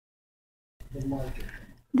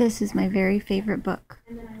This is my very favorite book.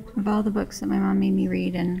 Of all the books that my mom made me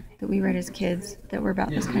read and that we read as kids that were about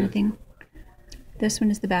this kind of thing, this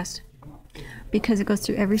one is the best because it goes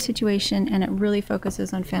through every situation and it really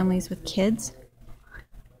focuses on families with kids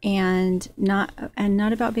and not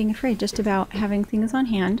about being afraid, just about having things on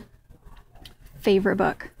hand. Favorite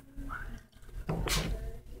book.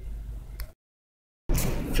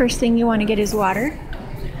 First thing you want to get is water.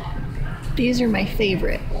 These are my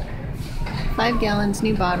favorite. 5 gallons,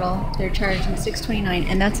 new bottle. They're charging $6.29,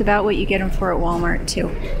 and that's about what you get them for at Walmart too.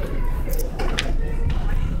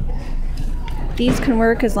 These can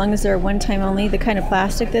work as long as they're one time only. The kind of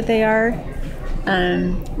plastic that they are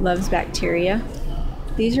loves bacteria.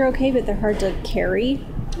 These are okay, but they're hard to carry.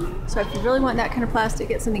 So if you really want that kind of plastic,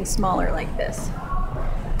 get something smaller like this.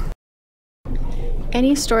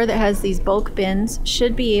 Any store that has these bulk bins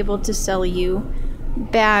should be able to sell you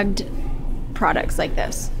bagged products like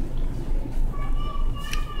this.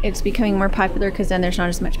 It's becoming more popular because then there's not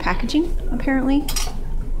as much packaging, apparently.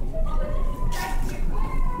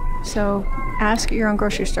 So ask at your own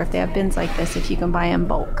grocery store if they have bins like this, if you can buy in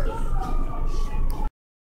bulk.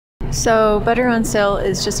 So butter on sale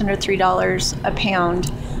is just under $3 a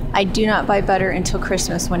pound. I do not buy butter until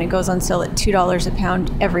Christmas when it goes on sale at $2 a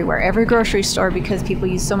pound everywhere. Every grocery store, because people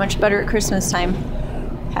use so much butter at Christmas time,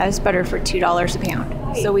 has butter for $2 a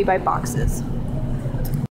pound. So we buy boxes.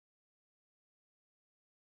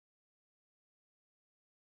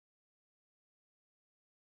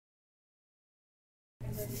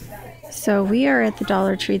 So we are at the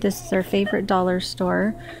Dollar Tree. This is our favorite dollar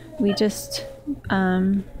store. We just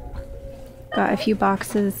got a few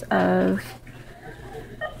boxes of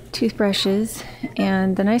toothbrushes,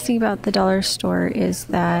 and the nice thing about the dollar store is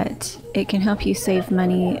that it can help you save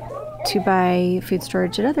money to buy food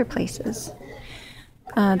storage at other places.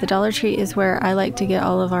 The Dollar Tree is where I like to get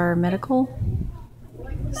all of our medical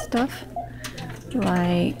stuff,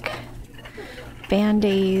 like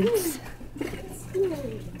Band-Aids,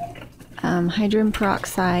 hydrogen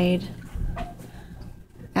peroxide,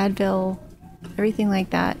 Advil, everything like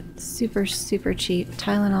that. Super, super cheap.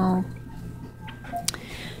 Tylenol.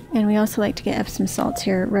 And we also like to get Epsom salts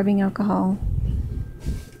here, rubbing alcohol.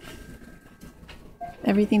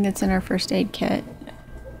 Everything that's in our first aid kit,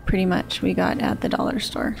 pretty much, we got at the dollar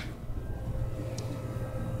store.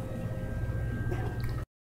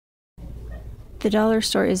 The dollar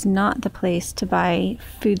store is not the place to buy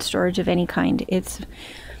food storage of any kind.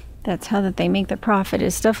 That's how that they make their profit,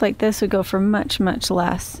 is stuff like this would go for much, much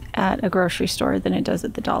less at a grocery store than it does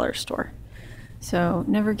at the dollar store. So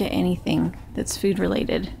never get anything that's food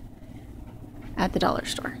related at the dollar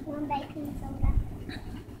store.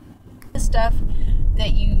 The stuff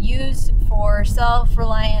that you use for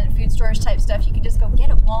self-reliant food storage type stuff, you can just go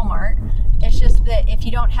get at Walmart. It's just that if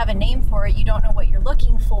you don't have a name for it, you don't know what you're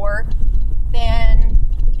looking for, then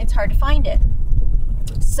it's hard to find it.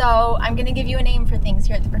 So I'm going to give you a name for things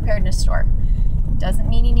here at the preparedness store. Doesn't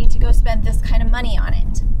mean you need to go spend this kind of money on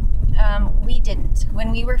it. We didn't.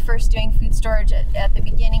 When we were first doing food storage at the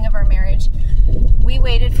beginning of our marriage, we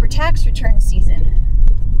waited for tax return season.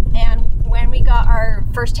 And when we got our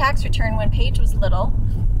first tax return when Paige was little,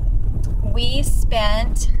 I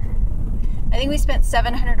think we spent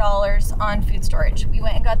 $700 on food storage. We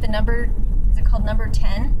went and got the number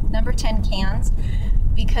 10 cans,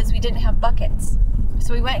 because we didn't have buckets.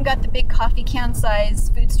 So we went and got the big coffee can size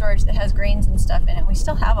food storage that has grains and stuff in it. We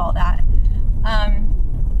still have all that.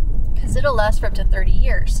 Because it'll last for up to 30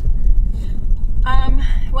 years.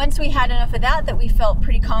 Once we had enough of that we felt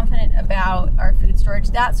pretty confident about our food storage,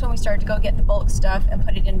 that's when we started to go get the bulk stuff and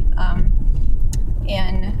put it in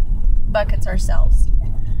buckets ourselves.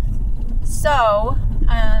 So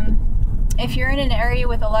if you're in an area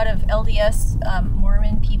with a lot of LDS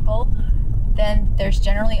Mormon people, then there's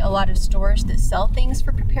generally a lot of stores that sell things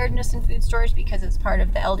for preparedness and food storage, because it's part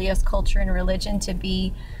of the LDS culture and religion to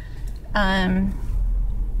be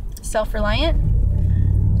self-reliant.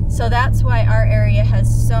 So that's why our area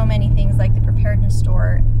has so many things like the preparedness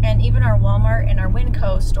store, and even our Walmart and our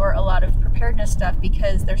Winco store a lot of preparedness stuff,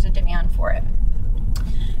 because there's a demand for it.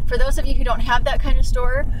 For those of you who don't have that kind of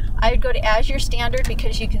store, I would go to As Your Standard,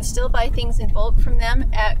 because you can still buy things in bulk from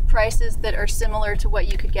them at prices that are similar to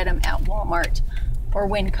what you could get them at Walmart or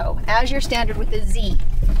Winco. As Your Standard with a Z.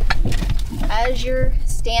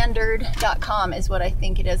 AsYourStandard.com is what I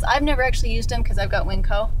think it is. I've never actually used them because I've got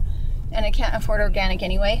Winco and I can't afford organic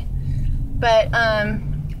anyway. But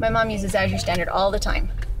my mom uses As Your Standard all the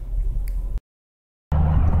time.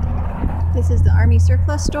 This is the Army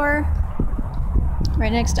Surplus store,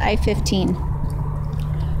 right next to I-15.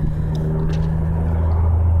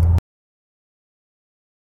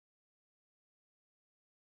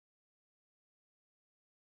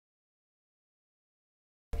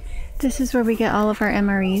 This is where we get all of our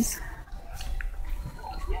MREs.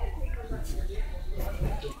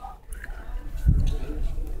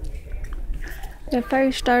 We have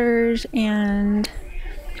fire starters and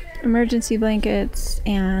emergency blankets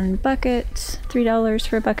and buckets. $3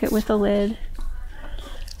 for a bucket with a lid.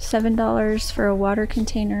 $7 for a water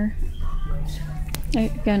container.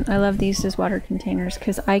 Again, I love these as water containers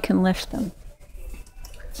because I can lift them.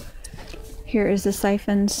 Here is the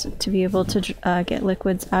siphons to be able to get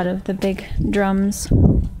liquids out of the big drums.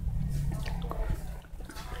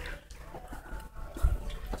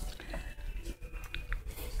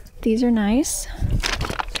 These are nice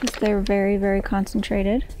because they're very, very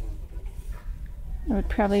concentrated. It would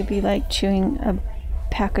probably be like chewing a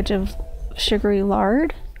package of sugary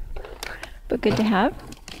lard, but good to have.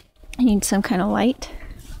 I need some kind of light,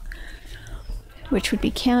 which would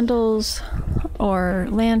be candles or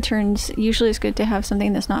lanterns. Usually it's good to have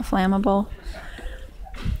something that's not flammable.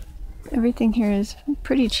 Everything here is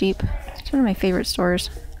pretty cheap. It's one of my favorite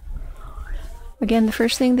stores. Again, the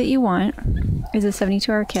first thing that you want is a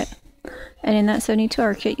 72-hour kit. And in that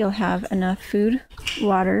 72-hour kit, you'll have enough food,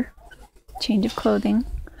 water, change of clothing,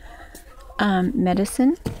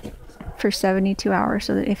 medicine for 72 hours,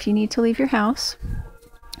 so that if you need to leave your house,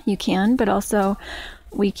 you can. But also,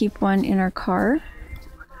 we keep one in our car.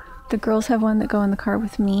 The girls have one that go in the car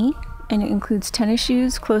with me, and it includes tennis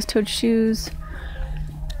shoes, closed-toed shoes,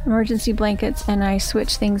 emergency blankets, and I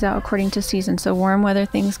switch things out according to season. So warm weather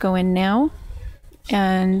things go in now,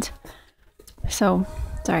 and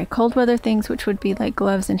cold weather things, which would be like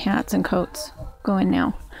gloves and hats and coats, go in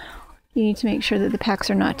now. You need to make sure that the packs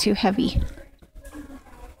are not too heavy.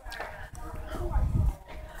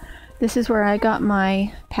 This is where I got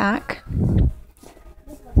my pack.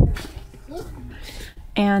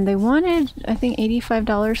 And they wanted, I think,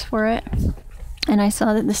 $85 for it. And I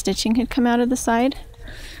saw that the stitching had come out of the side.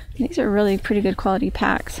 These are really pretty good quality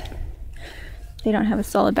packs. They don't have a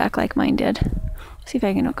solid back like mine did. See if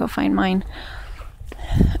I can go find mine.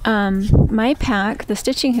 My pack, the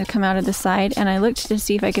stitching had come out of the side, and I looked to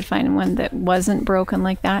see if I could find one that wasn't broken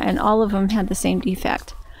like that, and all of them had the same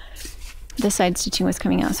defect. The side stitching was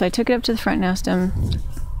coming out. So I took it up to the front and asked them,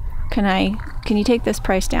 can you take this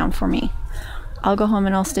price down for me? I'll go home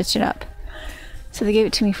and I'll stitch it up. So they gave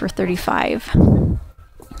it to me for $35.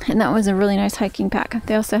 And that was a really nice hiking pack.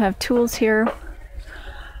 They also have tools here.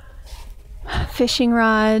 Fishing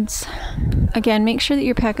rods. Again, make sure that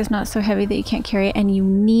your pack is not so heavy that you can't carry it, and you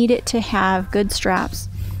need it to have good straps.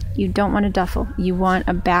 You don't want a duffel. You want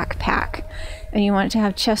a backpack. And you want it to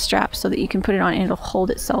have chest straps so that you can put it on and it'll hold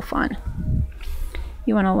itself on.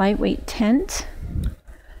 You want a lightweight tent.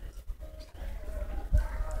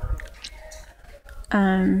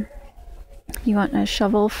 You want a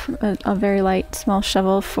shovel, a very light, small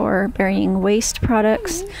shovel for burying waste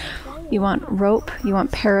products. You want rope. You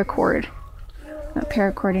want paracord.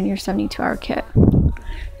 Paracord in your 72-hour kit.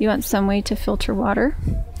 You want some way to filter water,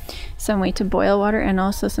 some way to boil water, and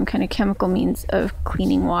also some kind of chemical means of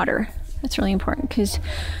cleaning water. That's really important because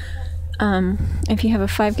if you have a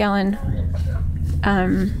 5-gallon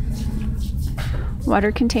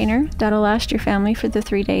water container, that'll last your family for the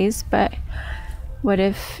 3 days. But what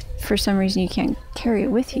if for some reason you can't carry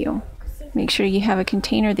it with you? Make sure you have a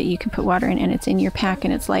container that you can put water in, and it's in your pack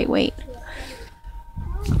and it's lightweight.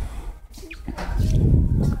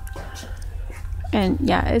 And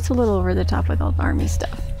yeah, it's a little over the top with all the army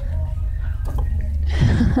stuff.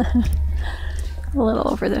 A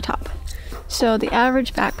little over the top. So the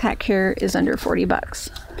average backpack here is under 40 bucks.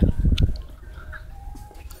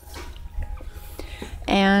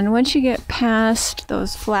 And once you get past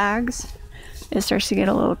those flags, it starts to get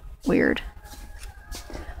a little weird.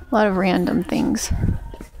 A lot of random things.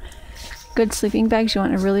 Good sleeping bags. You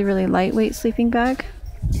want a really, really lightweight sleeping bag.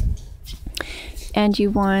 And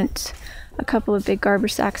you want a couple of big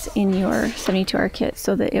garbage sacks in your 72-hour kit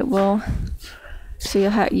so that it will,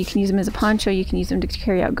 you can use them as a poncho, you can use them to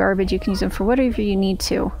carry out garbage, you can use them for whatever you need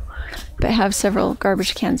to, but have several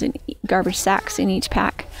garbage sacks in each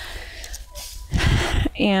pack.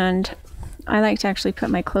 And I like to actually put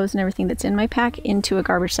my clothes and everything that's in my pack into a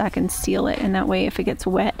garbage sack and seal it, and that way if it gets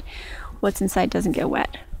wet, what's inside doesn't get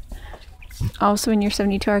wet. Also in your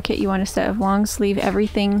 72-hour kit, you want a set of long sleeve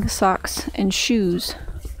everything, socks, and shoes.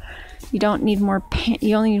 You don't need more pants.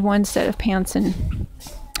 You only need one set of pants and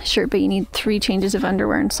shirt, but you need 3 changes of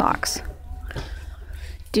underwear and socks.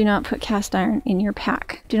 Do not put cast iron in your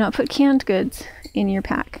pack. Do not put canned goods in your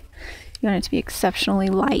pack. You want it to be exceptionally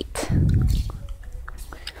light.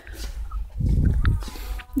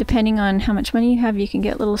 Depending on how much money you have, you can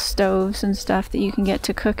get little stoves and stuff that you can get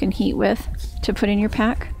to cook and heat with to put in your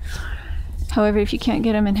pack. However, if you can't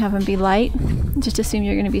get them and have them be light, just assume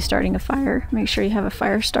you're going to be starting a fire. Make sure you have a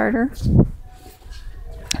fire starter.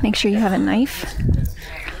 Make sure you have a knife,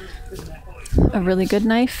 a really good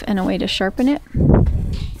knife, and a way to sharpen it.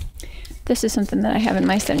 This is something that I have in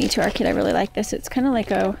my 72R kit. I really like this. It's kind of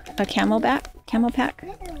like a camel pack,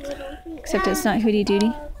 except it's not Hootie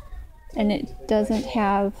Doody. And it doesn't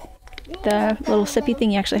have the little sippy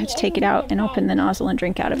thing. You actually have to take it out and open the nozzle and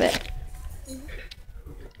drink out of it.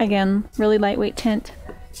 Again, really lightweight tent.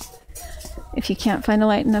 If you can't find a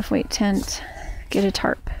light enough weight tent, get a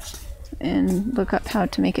tarp and look up how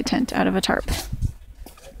to make a tent out of a tarp.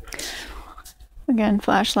 Again,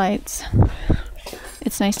 flashlights.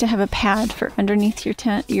 It's nice to have a pad for underneath your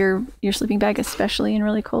tent, your sleeping bag, especially in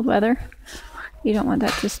really cold weather. You don't want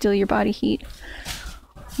that to steal your body heat.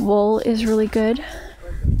 Wool is really good.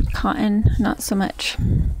 Cotton, not so much.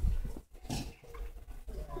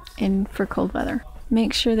 And for cold weather.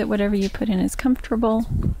 Make sure that whatever you put in is comfortable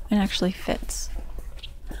and actually fits.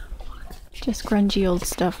 Just grungy old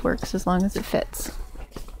stuff works as long as it fits.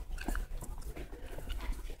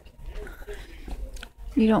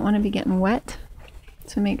 You don't want to be getting wet,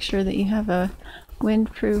 so make sure that you have a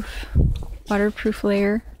windproof, waterproof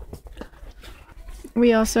layer.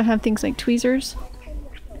 We also have things like tweezers,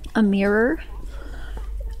 a mirror,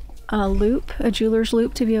 a loop, a jeweler's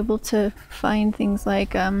loop to be able to find things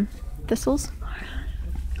like thistles.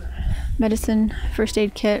 Medicine, first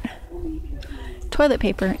aid kit. Toilet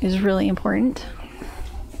paper is really important.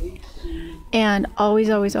 And always,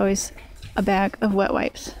 always, always a bag of wet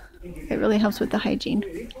wipes. It really helps with the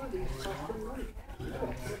hygiene.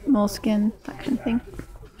 Moleskin, that kind of thing.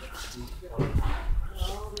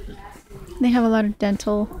 They have a lot of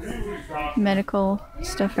dental, medical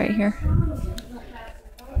stuff right here.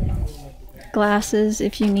 Glasses,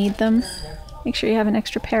 if you need them. Make sure you have an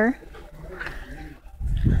extra pair.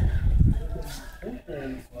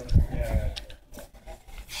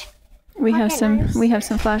 We have some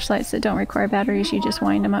flashlights that don't require batteries. You just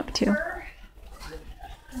wind them up too.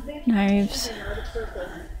 Knives,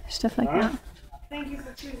 stuff like that.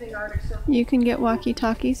 You can get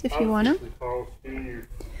walkie-talkies if you want them.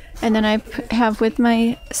 And then I have with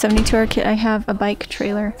my 72R kit, I have a bike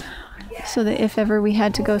trailer so that if ever we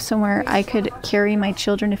had to go somewhere, I could carry my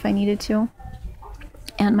children if I needed to,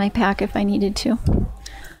 and my pack if I needed to,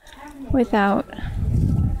 without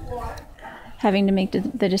having to make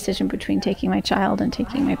the decision between taking my child and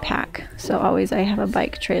taking my pack. So always I have a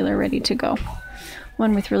bike trailer ready to go.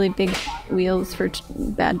 One with really big wheels for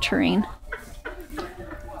bad terrain.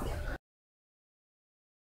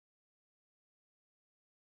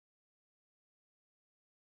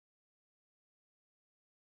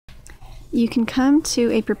 You can come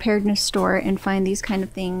to a preparedness store and find these kind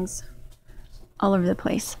of things all over the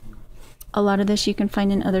place. A lot of this you can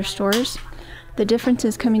find in other stores. The difference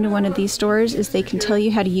is coming to one of these stores is they can tell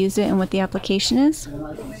you how to use it and what the application is.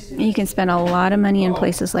 And you can spend a lot of money in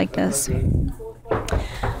places like this.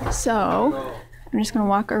 So I'm just going to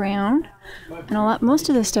walk around, and most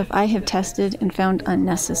of this stuff I have tested and found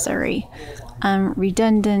unnecessary,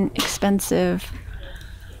 redundant, expensive.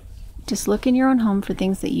 Just look in your own home for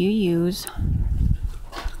things that you use,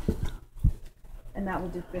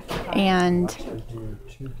 and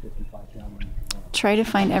try to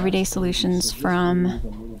find everyday solutions from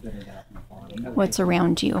what's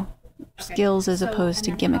around you. Skills as opposed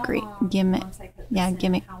to gimmickry. Gimmickry.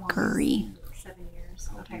 7 years.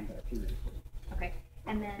 Okay.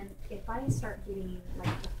 And then if I start getting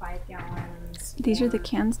like the 5 gallons. These are the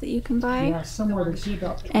cans that you can buy. Yeah, somewhere they see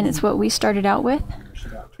about. And it's what we started out with.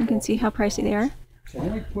 You can see how pricey they are.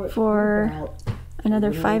 For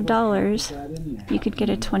another $5, you could get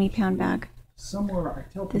a 20-pound bag.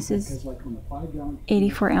 This is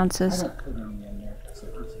 84 ounces.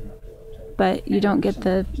 But you don't get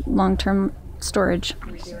the long-term storage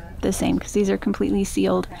the same because these are completely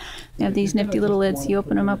sealed. They have these nifty little lids. You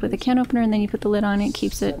open them up with a can opener and then you put the lid on. It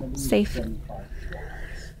keeps it safe.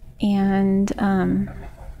 And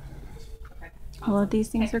all of these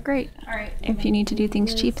things are great. If you need to do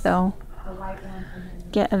things cheap though,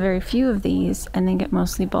 get a very few of these and then get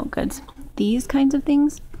mostly bulk goods. These kinds of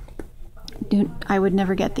things, I would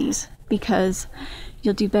never get these because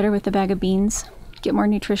you'll do better with a bag of beans, get more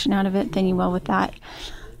nutrition out of it than you will with that.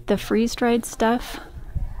 The freeze-dried stuff,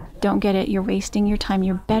 don't get it. You're wasting your time.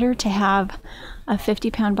 You're better to have a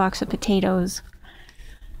 50-pound box of potatoes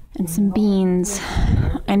and some beans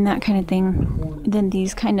and that kind of thing than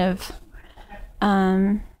these kind of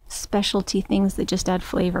specialty things that just add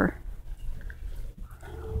flavor.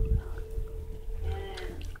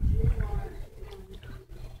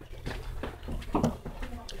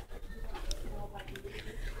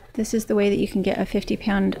 This is the way that you can get a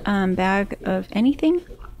 50-pound bag of anything.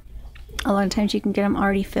 A lot of times you can get them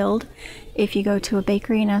already filled. If you go to a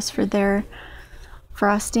bakery and ask for their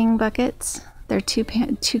frosting buckets, they're 2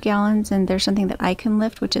 gallons, and there's something that I can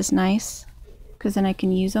lift, which is nice because then I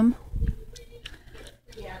can use them.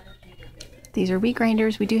 These are wheat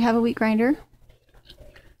grinders. We do have a wheat grinder,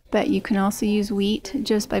 but you can also use wheat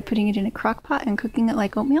just by putting it in a crock pot and cooking it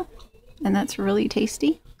like oatmeal, and that's really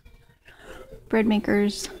tasty. Bread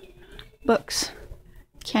makers, books,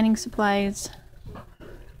 canning supplies,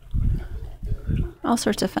 all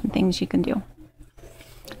sorts of fun things you can do.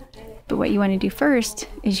 But what you want to do first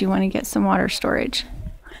is you want to get some water storage.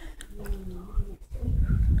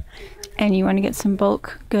 And you want to get some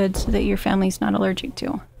bulk goods that your family's not allergic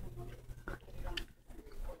to.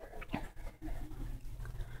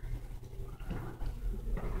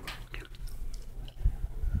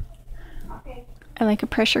 I like a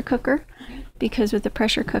pressure cooker because with the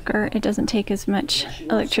pressure cooker it doesn't take as much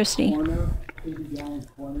electricity.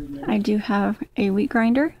 I do have a wheat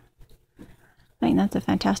grinder. I think that's a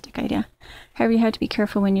fantastic idea. However, you have to be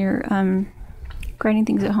careful when you're grinding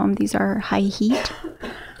things at home. These are high heat,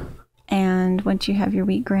 and once you have your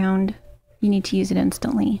wheat ground, you need to use it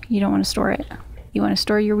instantly. You don't want to store it. You want to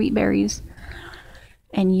store your wheat berries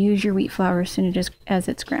and use your wheat flour as soon as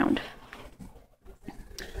it's ground.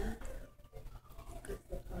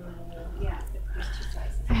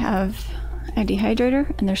 I have a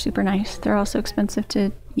dehydrator, and they're super nice. They're also expensive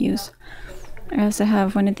to use. I also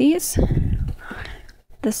have one of these,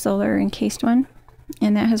 the solar encased one,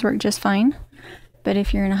 and that has worked just fine. But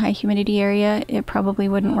if you're in a high humidity area, it probably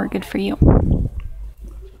wouldn't work good for you.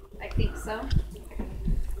 I think so.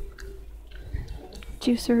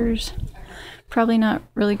 Juicers, probably not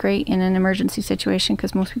really great in an emergency situation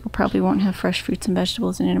because most people probably won't have fresh fruits and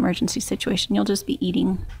vegetables in an emergency situation. You'll just be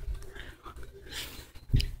eating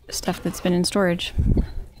stuff that's been in storage.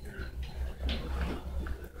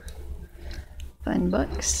 Fun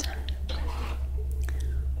books.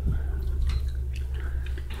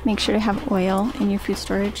 Make sure to have oil in your food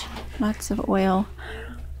storage. Lots of oil,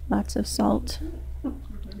 lots of salt.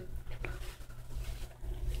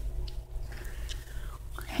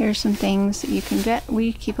 Here's some things that you can get.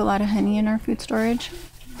 We keep a lot of honey in our food storage,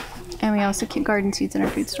 and we also keep garden seeds in our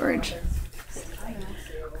food storage.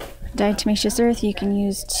 Diatomaceous earth you can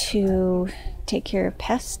use to take care of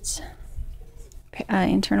pests,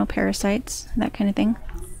 internal parasites, that kind of thing.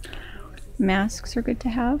 Masks are good to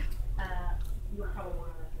have.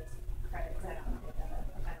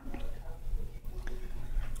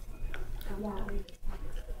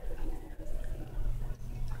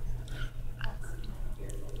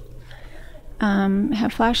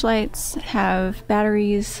 Have flashlights, have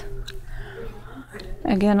batteries.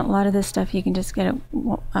 Again, a lot of this stuff you can just get at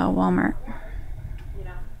Walmart.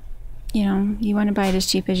 You know, you want to buy it as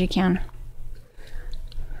cheap as you can.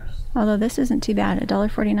 Although this isn't too bad.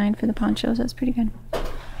 $1.49 for the ponchos, that's pretty good.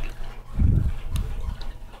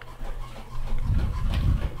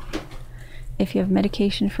 If you have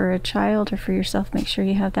medication for a child or for yourself, make sure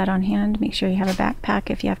you have that on hand. Make sure you have a backpack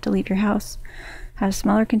if you have to leave your house. Have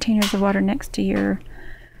smaller containers of water next to your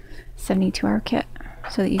 72-hour kit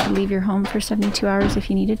so that you can leave your home for 72 hours if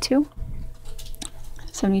you needed to.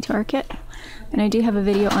 72-hour kit. And I do have a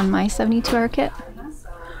video on my 72-hour kit.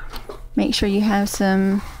 Make sure you have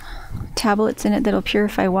some tablets in it that'll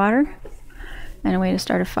purify water and a way to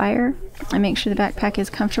start a fire. And make sure the backpack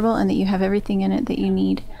is comfortable and that you have everything in it that you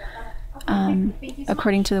need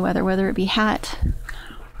according to the weather, whether it be hat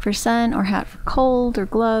for sun or hat for cold or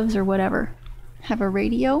gloves or whatever. Have a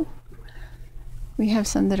radio. We have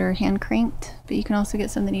some that are hand cranked, but you can also get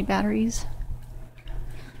some that need batteries.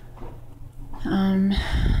 Fun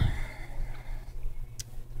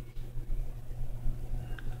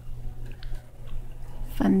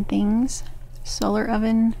things. Solar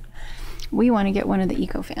oven. We want to get one of the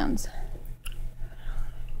eco fans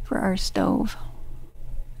for our stove.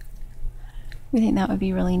 We think that would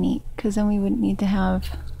be really neat because then we wouldn't need to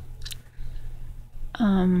have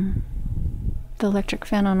the electric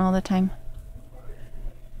fan on all the time.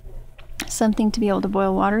 Something to be able to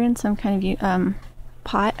boil water in, some kind of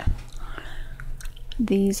pot.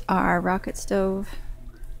 These are rocket stove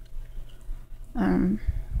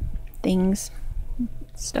things,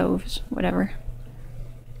 stoves, whatever.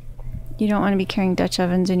 You don't want to be carrying Dutch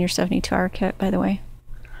ovens in your 72-hour kit, by the way.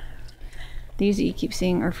 These that you keep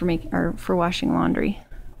seeing are for washing laundry.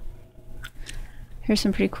 Here's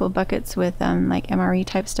some pretty cool buckets with like MRE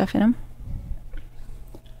type stuff in them.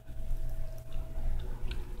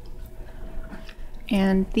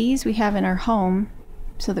 And these we have in our home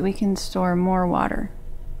so that we can store more water.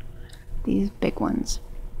 These big ones.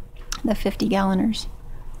 the 50-galloners.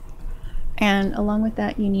 And along with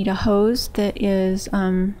that, you need a hose that is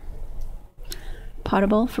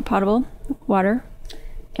potable, for potable water.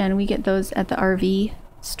 And we get those at the RV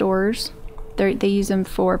stores. They use them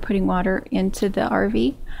for putting water into the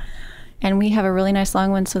RV. And we have a really nice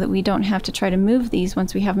long one so that we don't have to try to move these.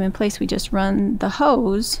 Once we have them in place, we just run the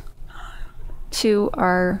hose to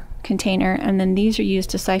our container, and then these are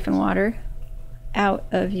used to siphon water out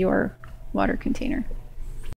of your water container.